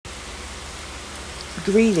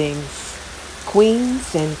Greetings,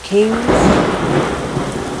 queens and kings,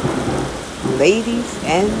 ladies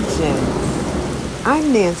and gents.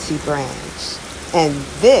 I'm Nancy Branch, and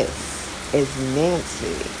this is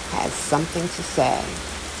Nancy Has Something to Say.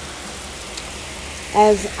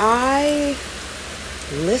 As I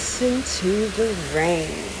listen to the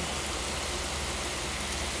rain,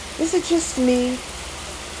 is it just me?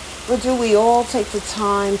 Or do we all take the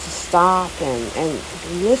time to stop and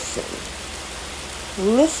listen?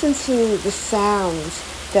 Listen to the sounds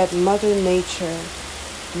that Mother Nature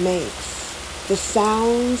makes. The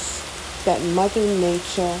sounds that Mother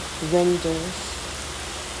Nature renders.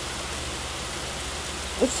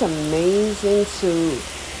 It's amazing to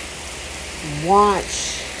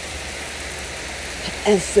watch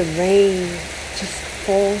as the rain just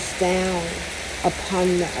falls down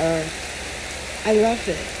upon the earth. I love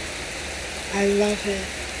it. I love it.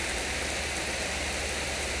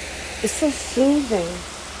 It's so soothing.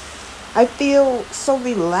 I feel so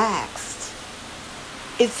relaxed.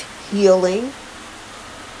 It's healing.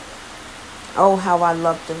 Oh, how I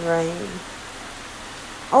love the rain.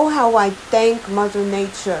 Oh, how I thank Mother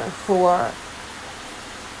Nature for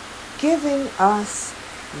giving us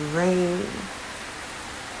rain.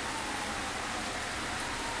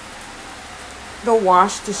 It'll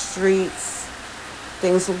wash the streets.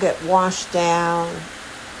 Things will get washed down.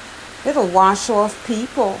 It'll wash off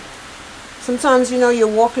people. Sometimes, you're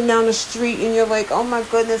walking down the street and you're like, oh my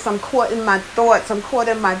goodness, I'm caught in my thoughts. I'm caught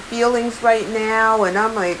in my feelings right now. And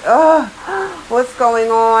I'm like, what's going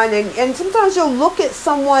on? And sometimes you'll look at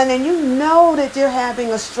someone and you know that they're having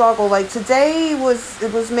a struggle. Like today it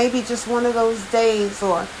was maybe just one of those days,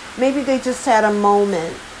 or maybe they just had a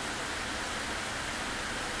moment.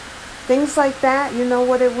 Things like that, you know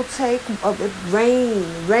what it will take? Rain.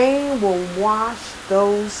 Rain will wash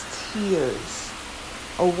those tears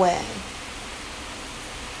away.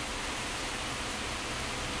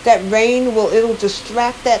 That rain it'll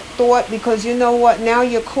distract that thought, because you know what? Now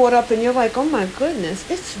you're caught up and you're like, oh my goodness,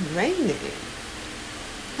 it's raining.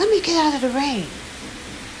 Let me get out of the rain.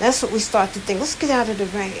 That's what we start to think. Let's get out of the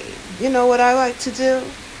rain. You know what I like to do?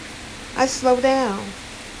 I slow down.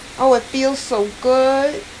 Oh, it feels so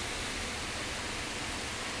good.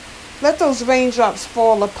 Let those raindrops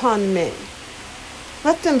fall upon me.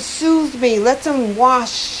 Let them soothe me. Let them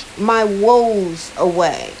wash my woes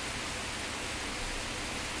away.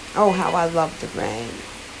 Oh, how I love the rain.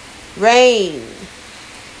 Rain,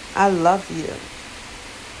 I love you.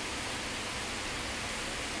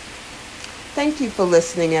 Thank you for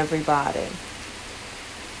listening, everybody.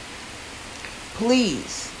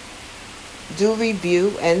 Please do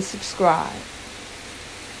review and subscribe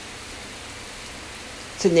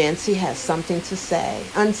to Nancy Has Something to Say.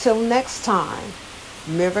 Until next time,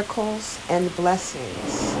 miracles and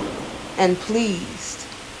blessings. And please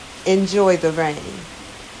enjoy the rain.